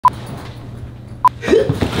Wow,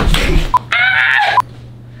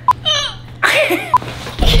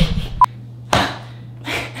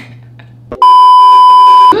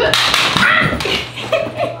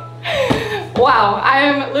 I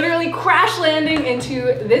am literally crash landing into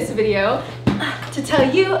this video to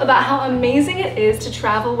tell you about how amazing it is to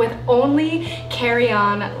travel with only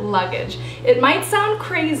carry-on luggage. It might sound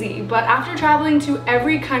crazy, but after traveling to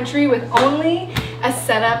every country with only a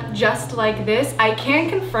setup just like this, I can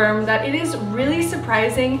confirm that it is really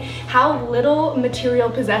surprising how little material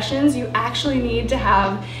possessions you actually need to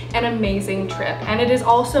have an amazing trip. And it is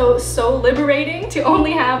also so liberating to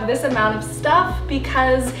only have this amount of stuff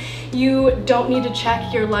because you don't need to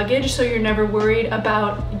check your luggage, so you're never worried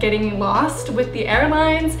about getting lost with the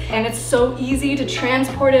airlines, and it's so easy to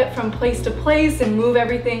transport it from place to place and move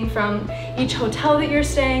everything from each hotel that you're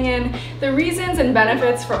staying in. The reasons and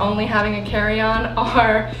benefits for only having a carry-on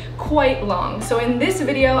are quite long. So in this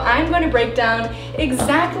video, I'm going to break down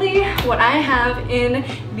exactly what I have in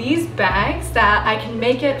these bags that I can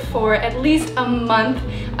make it for at least a month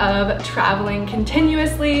of traveling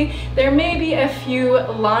continuously. There may be a few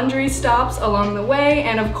laundry stops along the way,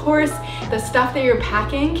 and of course the stuff that you're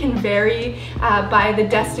packing can vary by the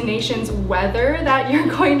destination's weather that you're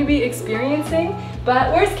going to be experiencing.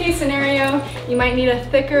 But worst case scenario, you might need a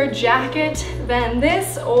thicker jacket than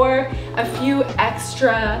this or a few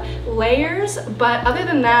extra layers, but other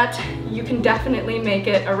than that, you can definitely make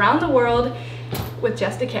it around the world with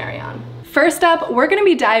just a carry-on. First up, we're gonna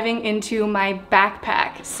be diving into my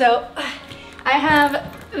backpack. So I have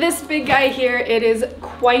this big guy here. It is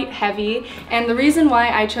quite heavy, and the reason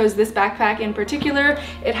why I chose this backpack in particular,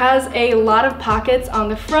 it has a lot of pockets on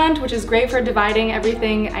the front, which is great for dividing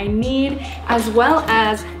everything I need, as well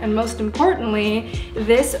as, and most importantly,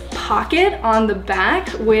 this pocket on the back,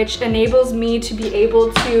 which enables me to be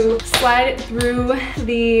able to slide it through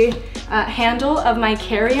the handle of my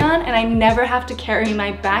carry-on, and I never have to carry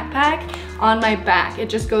my backpack on my back. It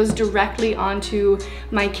just goes directly onto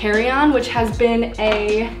my carry-on, which has been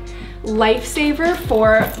a lifesaver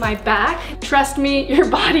for my back. Trust me, your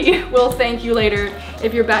body will thank you later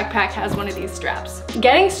if your backpack has one of these straps.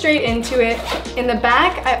 Getting straight into it, in the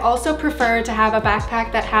back, I also prefer to have a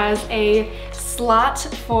backpack that has a slot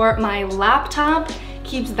for my laptop.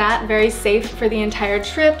 Keeps that very safe for the entire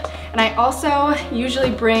trip. And I also usually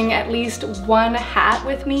bring at least one hat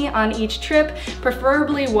with me on each trip,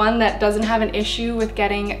 preferably one that doesn't have an issue with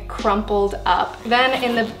getting crumpled up. Then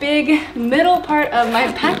in the big middle part of my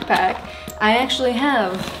backpack, I actually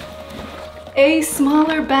have a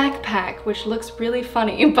smaller backpack, which looks really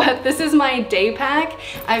funny, but this is my day pack.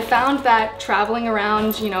 I found that traveling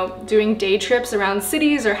around, doing day trips around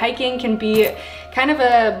cities or hiking can be kind of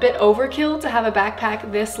a bit overkill to have a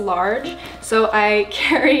backpack this large. So I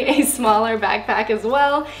carry a smaller backpack as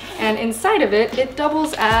well, and inside of it, it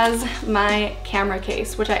doubles as my camera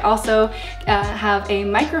case, which I also have a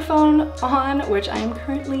microphone on, which I am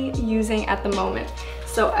currently using at the moment.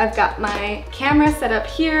 So I've got my camera set up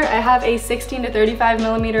here. I have a 16 to 35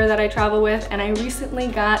 millimeter that I travel with, and I recently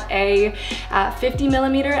got a 50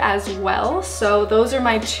 millimeter as well. So those are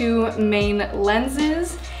my two main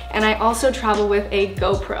lenses. And I also travel with a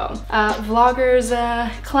GoPro. Vlogger's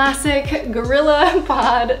classic Gorilla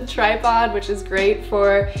Pod tripod, which is great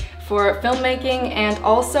for filmmaking. And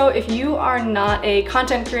also, if you are not a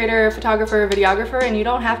content creator, photographer, videographer, and you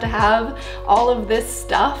don't have to have all of this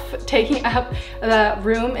stuff taking up the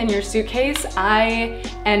room in your suitcase, I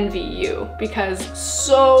envy you, because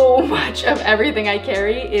so much of everything I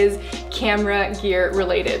carry is camera gear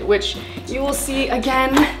related, which you will see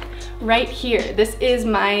again right here. This is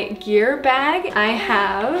my gear bag. I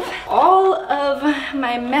have all of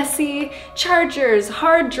my messy chargers,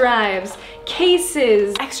 hard drives,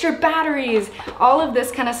 cases, extra batteries. All of this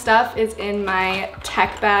kind of stuff is in my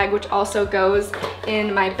tech bag, which also goes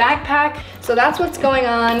in my backpack. So that's what's going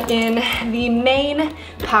on in the main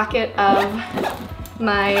pocket of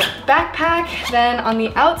my backpack. Then on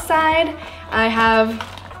the outside, I have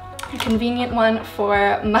a convenient one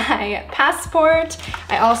for my passport.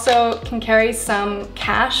 I also can carry some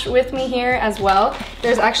cash with me here as well.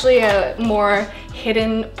 There's actually a more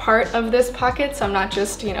hidden part of this pocket, so I'm not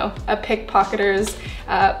just, a pickpocketer's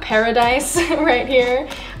paradise right here.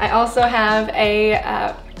 I also have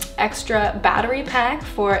a extra battery pack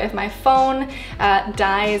for if my phone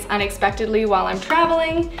dies unexpectedly while I'm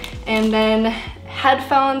traveling. And then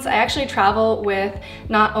headphones. I actually travel with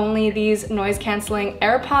not only these noise canceling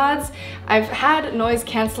AirPods, I've had noise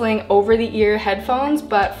canceling over the ear headphones,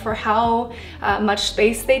 but for how much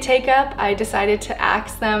space they take up, I decided to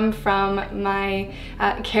axe them from my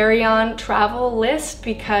carry-on travel list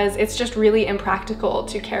because it's just really impractical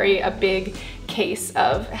to carry a big case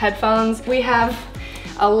of headphones. We have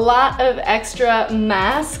a lot of extra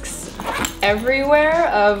masks everywhere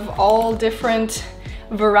of all different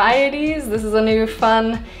varieties. This is a new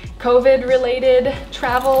fun COVID related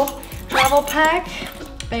travel pack.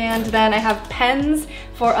 And then I have pens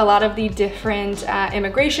for a lot of the different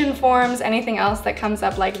immigration forms, anything else that comes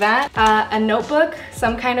up like that. A notebook,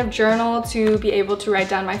 some kind of journal to be able to write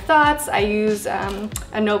down my thoughts. I use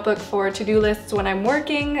a notebook for to-do lists when I'm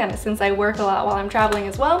working, and since I work a lot while I'm traveling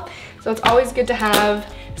as well. So it's always good to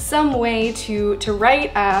have some way to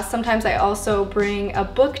write. Sometimes I also bring a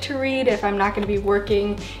book to read if I'm not going to be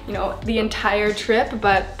working, you know, the entire trip,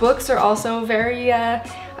 but books are also very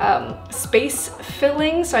space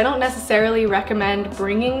filling, so I don't necessarily recommend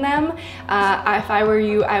bringing them. If I were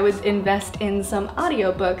you, I would invest in some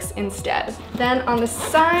audiobooks instead. Then on the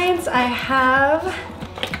sides, I have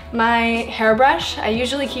my hairbrush. I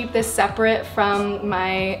usually keep this separate from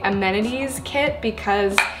my amenities kit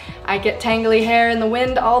because I get tangly hair in the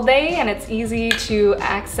wind all day and it's easy to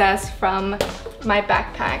access from my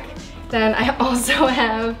backpack. Then I also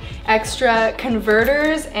have extra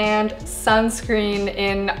converters and sunscreen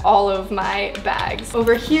in all of my bags.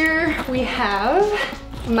 Over here we have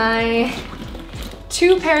my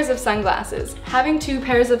 2 pairs of sunglasses. Having 2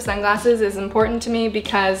 pairs of sunglasses is important to me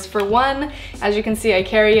because, for one, as you can see, I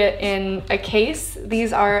carry it in a case.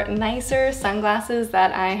 These are nicer sunglasses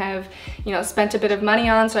that I have, you know, spent a bit of money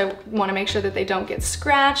on, so I want to make sure that they don't get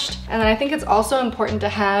scratched. And then I think it's also important to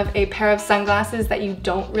have a pair of sunglasses that you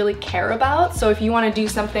don't really care about. So if you want to do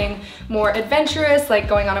something more adventurous, like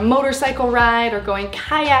going on a motorcycle ride or going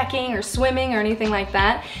kayaking or swimming or anything like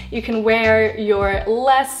that, you can wear your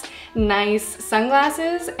less nice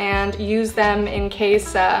sunglasses and use them in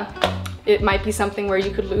case it might be something where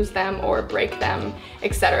you could lose them or break them,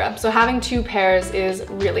 etc. So having 2 pairs is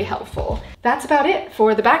really helpful. That's about it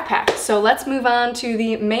for the backpack. So let's move on to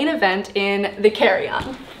the main event in the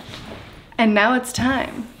carry-on. And now it's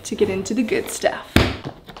time to get into the good stuff.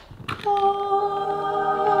 Oh,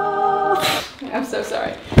 I'm so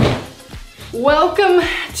sorry. Welcome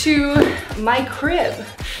to my crib.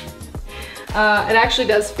 It actually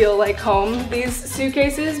does feel like home, these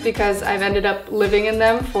suitcases, because I've ended up living in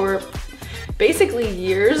them for basically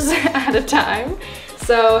years at a time.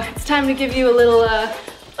 So it's time to give you a little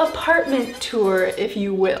apartment tour, if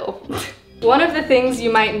you will. One of the things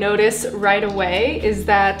you might notice right away is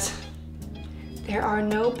that there are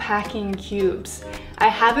no packing cubes. I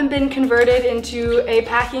haven't been converted into a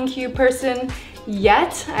packing cube person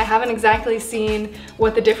yet. I haven't exactly seen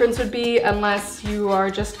what the difference would be unless you are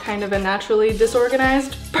just kind of a naturally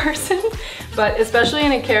disorganized person. But especially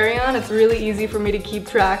in a carry-on, it's really easy for me to keep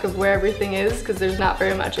track of where everything is because there's not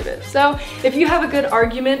very much of it. So if you have a good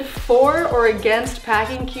argument for or against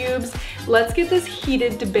packing cubes, let's get this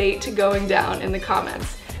heated debate going down in the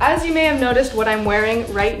comments. As you may have noticed, what I'm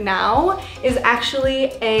wearing right now is actually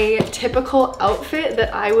a typical outfit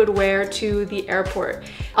that I would wear to the airport.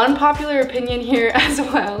 Unpopular opinion here as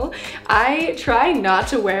well. I try not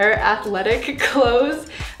to wear athletic clothes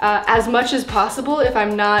as much as possible if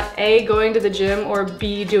I'm not A, going to the gym, or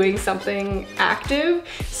B, doing something active.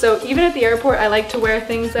 So even at the airport, I like to wear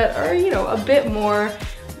things that are, you know, a bit more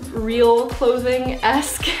real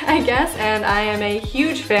clothing-esque, I guess, and I am a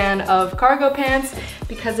huge fan of cargo pants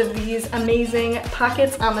because of these amazing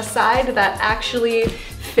pockets on the side that actually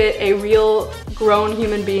fit a real grown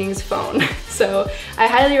human being's phone. So I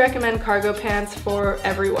highly recommend cargo pants for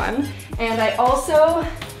everyone. And I also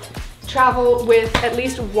travel with at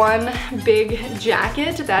least one big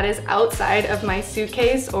jacket that is outside of my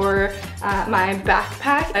suitcase or my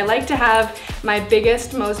backpack. I like to have my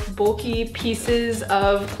biggest, most bulky pieces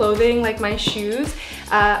of clothing, like my shoes,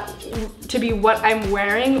 to be what I'm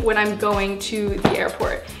wearing when I'm going to the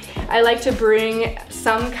airport. I like to bring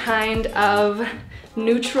some kind of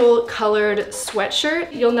neutral colored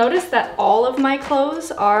sweatshirt. You'll notice that all of my clothes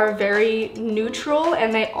are very neutral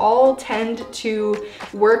and they all tend to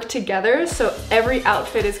work together, so every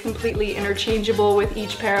outfit is completely interchangeable with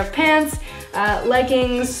each pair of pants,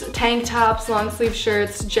 leggings, tank tops, long sleeve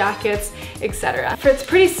shirts, jackets, etc. It's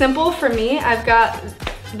pretty simple for me. I've got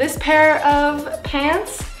this pair of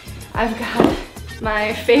pants, I've got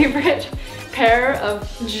my favorite pair of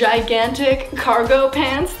gigantic cargo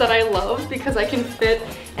pants that I love because I can fit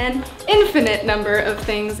an infinite number of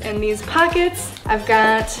things in these pockets. I've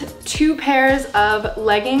got 2 pairs of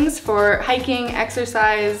leggings for hiking,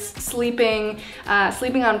 exercise, sleeping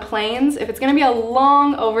on planes. If it's gonna be a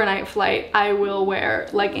long overnight flight, I will wear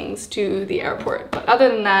leggings to the airport. But other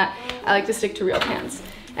than that, I like to stick to real pants.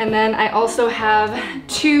 And then I also have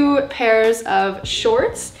 2 pairs of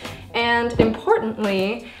shorts. And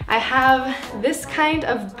importantly, I have this kind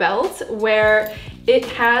of belt where it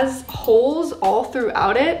has holes all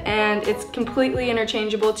throughout it and it's completely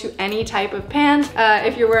interchangeable to any type of pant.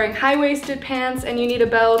 If you're wearing high-waisted pants and you need a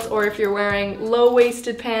belt, or if you're wearing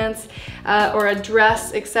low-waisted pants or a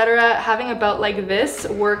dress, etc., having a belt like this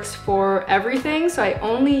works for everything. So I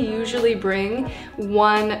only usually bring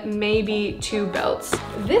 1, maybe 2 belts.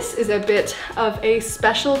 This is a bit of a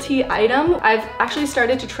specialty item. I've actually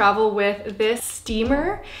started to travel with this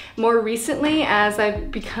steamer more recently as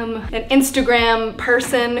I've become an Instagram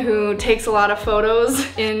person who takes a lot of photos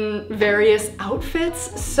in various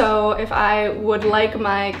outfits. So if I would like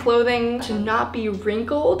my clothing to not be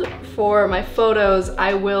wrinkled for my photos,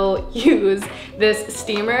 I will use this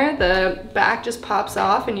steamer. The back just pops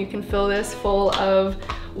off and you can fill this full of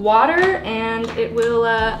water and it will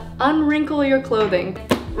unwrinkle your clothing.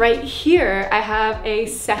 Right here, I have a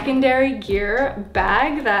secondary gear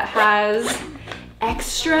bag that has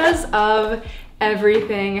extras of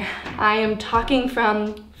everything. I am talking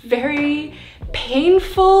from very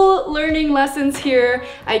painful learning lessons here.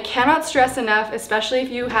 I cannot stress enough, especially if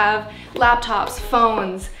you have laptops,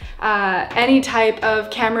 phones, any type of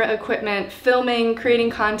camera equipment, filming, creating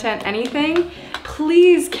content, anything,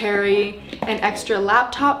 please carry an extra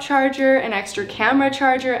laptop charger, an extra camera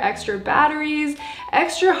charger, extra batteries,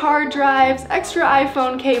 extra hard drives, extra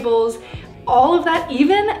iPhone cables, all of that,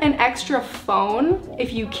 even an extra phone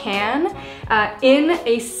if you can, in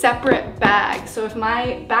a separate bag. So if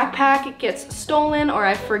my backpack gets stolen or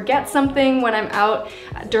I forget something when I'm out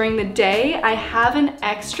during the day, I have an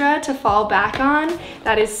extra to fall back on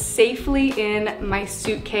that is safely in my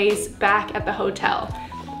suitcase back at the hotel.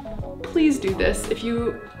 Please do this. If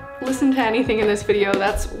you listen to anything in this video,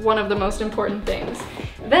 that's one of the most important things.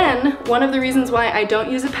 Then, one of the reasons why I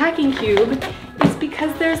don't use a packing cube is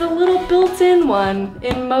because there's a little built-in one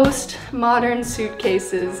in most modern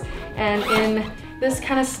suitcases. And in this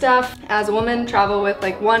kind of stuff, as a woman, travel with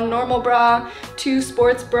like 1 normal bra, 2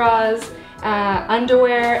 sports bras,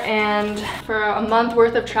 underwear, and for a month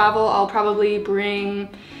worth of travel, I'll probably bring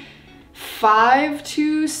 5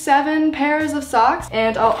 to 7 pairs of socks,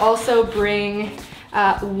 and I'll also bring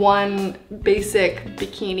 1 basic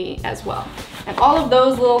bikini as well. And all of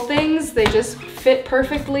those little things, they just fit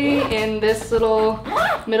perfectly in this little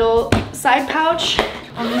middle side pouch.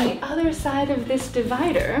 On the other side of this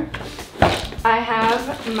divider, I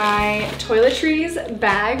have my Toiletries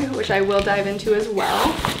bag, which I will dive into as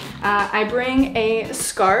well. I bring a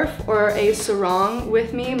scarf or a sarong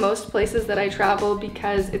with me most places that I travel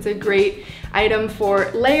because it's a great item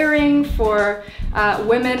for layering, for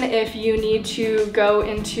women if you need to go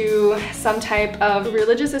into some type of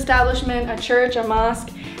religious establishment, a church, a mosque,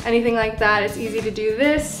 anything like that. It's easy to do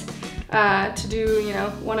this, to do, you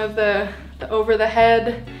know, one of the over the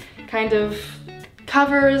head kind of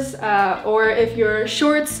covers, or if your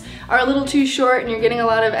shorts are a little too short and you're getting a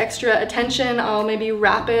lot of extra attention, I'll maybe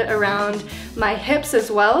wrap it around my hips as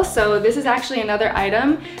well. So this is actually another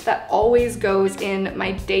item that always goes in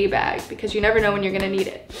my day bag because you never know when you're gonna need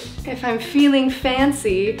it. If I'm feeling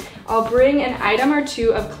fancy, I'll bring an item or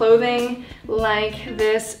 2 of clothing like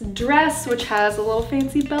this dress, which has a little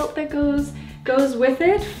fancy belt that goes with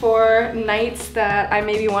it for nights that I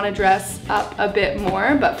maybe want to dress up a bit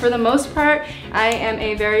more. But for the most part, I am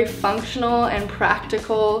a very functional and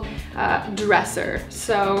practical dresser.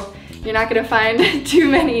 So you're not going to find too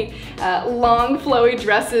many long flowy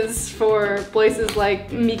dresses for places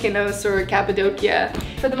like Mykonos or Cappadocia.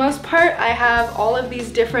 For the most part, I have all of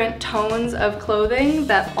these different tones of clothing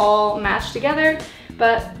that all match together,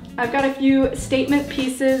 but I've got a few statement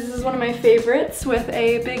pieces. This is one of my favorites with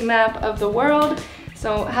a big map of the world.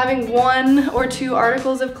 So having 1 or 2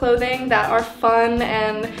 articles of clothing that are fun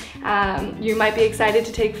and you might be excited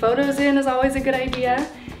to take photos in is always a good idea.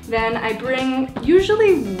 Then I bring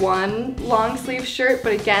usually 1 long sleeve shirt,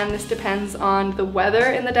 but again, this depends on the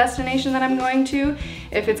weather in the destination that I'm going to.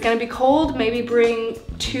 If it's gonna be cold, maybe bring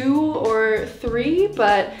 2 or 3,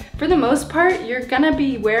 but for the most part, you're gonna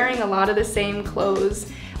be wearing a lot of the same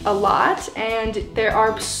clothes a lot, and there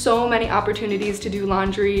are so many opportunities to do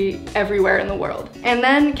laundry everywhere in the world. And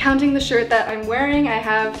then counting the shirt that I'm wearing, I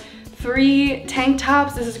have 3 tank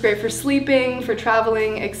tops. This is great for sleeping, for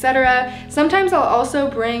traveling, etc. Sometimes I'll also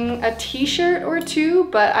bring a t-shirt or 2,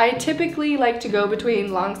 but I typically like to go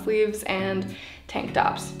between long sleeves and tank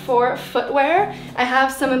tops. For footwear, I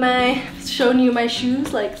have some of my, shown you my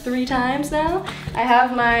shoes like 3 times now. I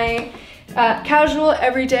have my casual,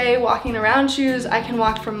 everyday walking around shoes. I can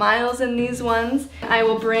walk for miles in these ones. I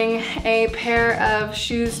will bring a pair of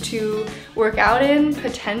shoes to work out in,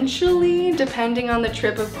 potentially, depending on the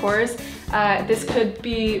trip, of course. This could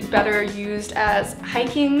be better used as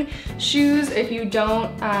hiking shoes if you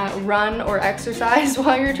don't run or exercise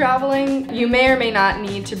while you're traveling. You may or may not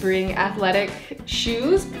need to bring athletic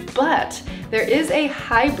shoes, but there is a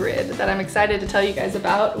hybrid that I'm excited to tell you guys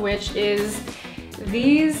about, which is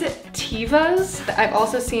these Tevas. I've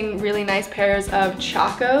also seen really nice pairs of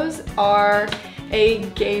Chacos are a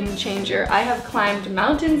game changer. I have climbed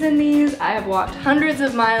mountains in these, I have walked hundreds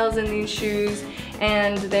of miles in these shoes,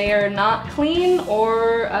 and they are not clean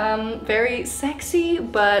or very sexy,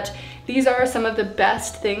 but these are some of the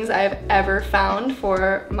best things I've ever found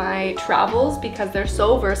for my travels because they're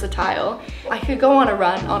so versatile. I could go on a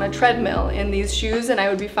run on a treadmill in these shoes and I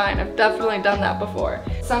would be fine. I've definitely done that before.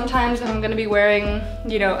 Sometimes if I'm gonna be wearing,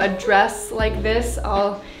 you know, a dress like this,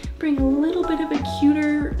 I'll bring a little bit of a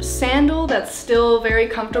cuter sandal that's still very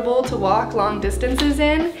comfortable to walk long distances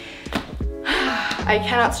in. I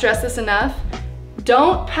cannot stress this enough.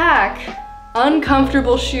 Don't pack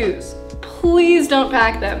uncomfortable shoes. Please don't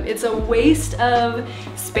pack them. It's a waste of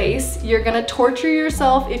space. You're gonna torture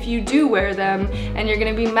yourself if you do wear them, and you're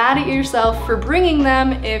gonna be mad at yourself for bringing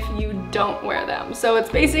them if you don't wear them. So it's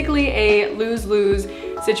basically a lose-lose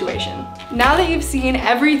situation. Now that you've seen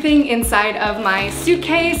everything inside of my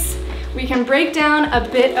suitcase, we can break down a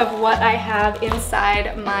bit of what I have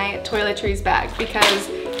inside my toiletries bag, because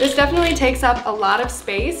this definitely takes up a lot of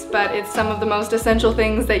space, but it's some of the most essential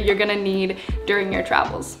things that you're gonna need during your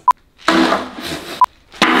travels.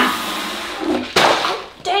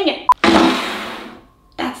 Dang it!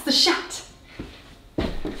 That's the shot.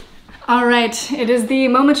 All right, it is the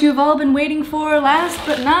moment you've all been waiting for. Last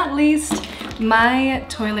but not least, my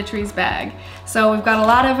toiletries bag. So we've got a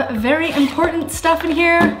lot of very important stuff in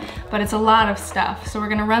here, but it's a lot of stuff. So we're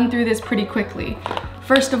gonna run through this pretty quickly.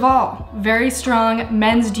 First of all, very strong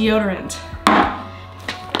men's deodorant.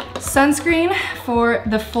 Sunscreen for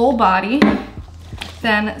the full body.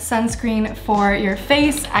 Then sunscreen for your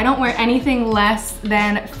face. I don't wear anything less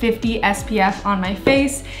than 50 SPF on my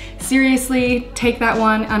face. Seriously, take that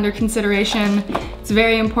one under consideration. It's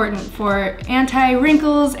very important for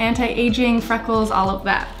anti-wrinkles, anti-aging, freckles, all of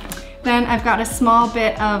that. Then I've got a small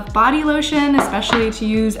bit of body lotion, especially to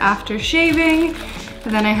use after shaving.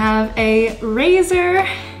 And then I have a razor,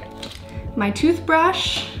 my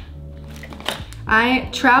toothbrush. I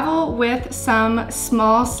travel with some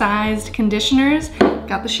small-sized conditioners.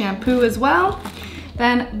 Got the shampoo as well.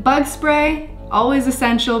 Then bug spray, always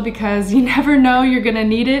essential because you never know you're gonna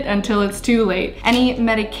need it until it's too late. Any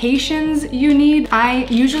medications you need, I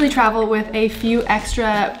usually travel with a few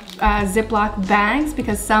extra Ziploc bags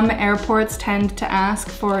because some airports tend to ask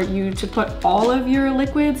for you to put all of your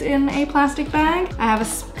liquids in a plastic bag. I have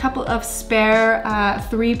a couple of spare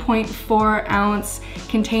 3.4 ounce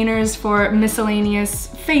containers for miscellaneous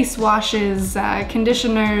face washes,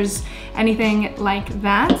 conditioners, anything like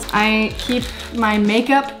that. I keep my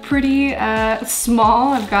makeup pretty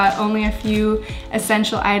small. I've got only a few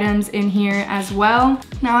essential items in here as well.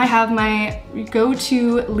 Now I have my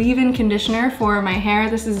go-to leave-in conditioner for my hair.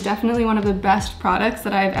 This is definitely one of the best products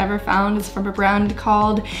that I've ever found. It's from a brand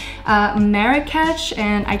called Marrakech,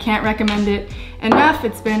 and I can't recommend it enough.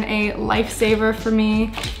 It's been a lifesaver for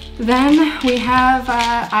me. Then we have,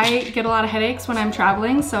 I get a lot of headaches when I'm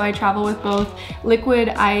traveling, so I travel with both liquid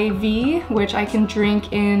IV, which I can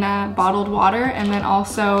drink in bottled water, and then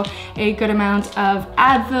also a good amount of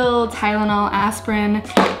Advil, Tylenol, aspirin,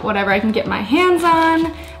 whatever I can get my hands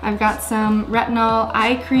on. I've got some retinol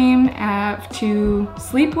eye cream to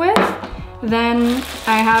sleep with. Then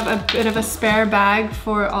I have a bit of a spare bag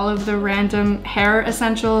for all of the random hair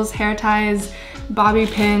essentials, hair ties, bobby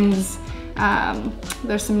pins.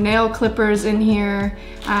 There's some nail clippers in here,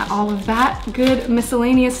 all of that good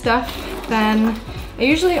miscellaneous stuff. Then I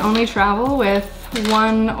usually only travel with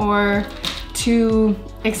 1 or 2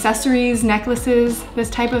 accessories, necklaces, this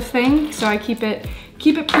type of thing. So I keep it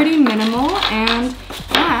pretty minimal, and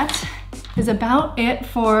that is about it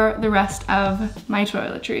for the rest of my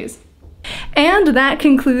toiletries. And that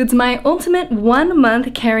concludes my ultimate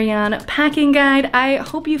 1-month carry-on packing guide. I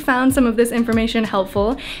hope you found some of this information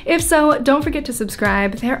helpful. If so, don't forget to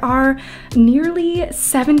subscribe. There are nearly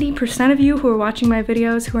 70% of you who are watching my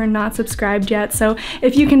videos who are not subscribed yet, so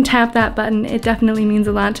if you can tap that button, it definitely means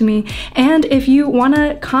a lot to me. And if you want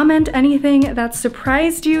to comment anything that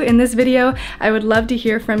surprised you in this video, I would love to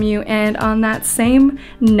hear from you. And on that same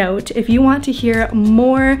note, if you want to hear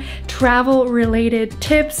more travel-related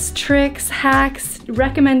tips, tricks, hacks,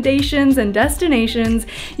 recommendations, and destinations,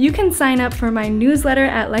 you can sign up for my newsletter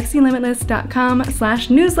at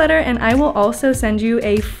lexilimitless.com/newsletter, and I will also send you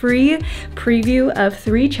a free preview of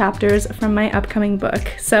 3 chapters from my upcoming book.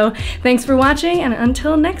 So thanks for watching, and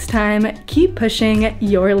until next time, keep pushing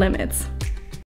your limits.